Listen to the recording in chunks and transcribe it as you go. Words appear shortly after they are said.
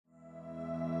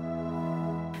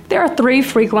There are 3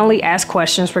 frequently asked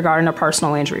questions regarding a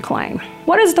personal injury claim.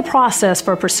 What is the process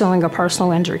for pursuing a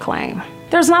personal injury claim?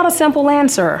 There's not a simple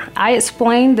answer. I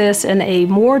explained this in a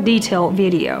more detailed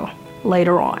video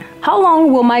later on. How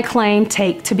long will my claim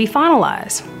take to be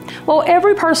finalized? Well,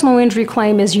 every personal injury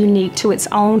claim is unique to its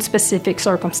own specific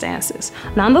circumstances.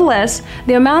 Nonetheless,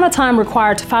 the amount of time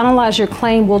required to finalize your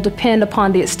claim will depend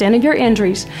upon the extent of your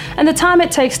injuries and the time it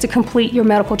takes to complete your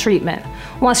medical treatment.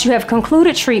 Once you have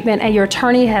concluded treatment and your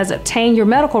attorney has obtained your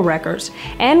medical records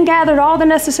and gathered all the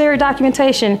necessary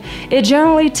documentation, it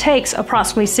generally takes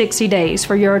approximately 60 days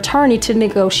for your attorney to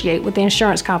negotiate with the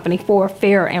insurance company for a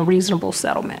fair and reasonable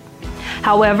settlement.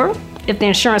 However, if the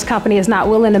insurance company is not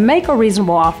willing to make a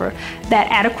reasonable offer that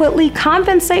adequately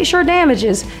compensates your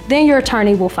damages, then your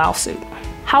attorney will file suit.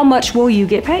 How much will you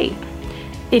get paid?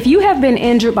 If you have been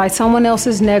injured by someone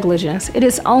else's negligence, it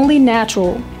is only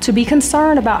natural to be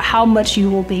concerned about how much you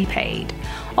will be paid.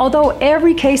 Although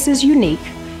every case is unique,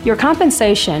 your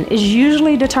compensation is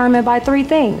usually determined by 3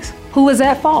 things. Who is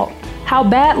at fault? How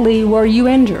badly were you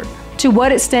injured? To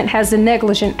what extent has the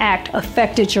negligent act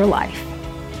affected your life?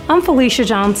 I'm Felicia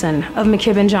Johnson of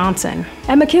McKibben Johnson.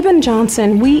 At McKibben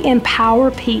Johnson, we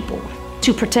empower people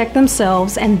to protect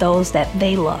themselves and those that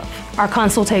they love. Our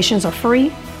consultations are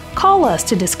free. Call us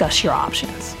to discuss your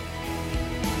options.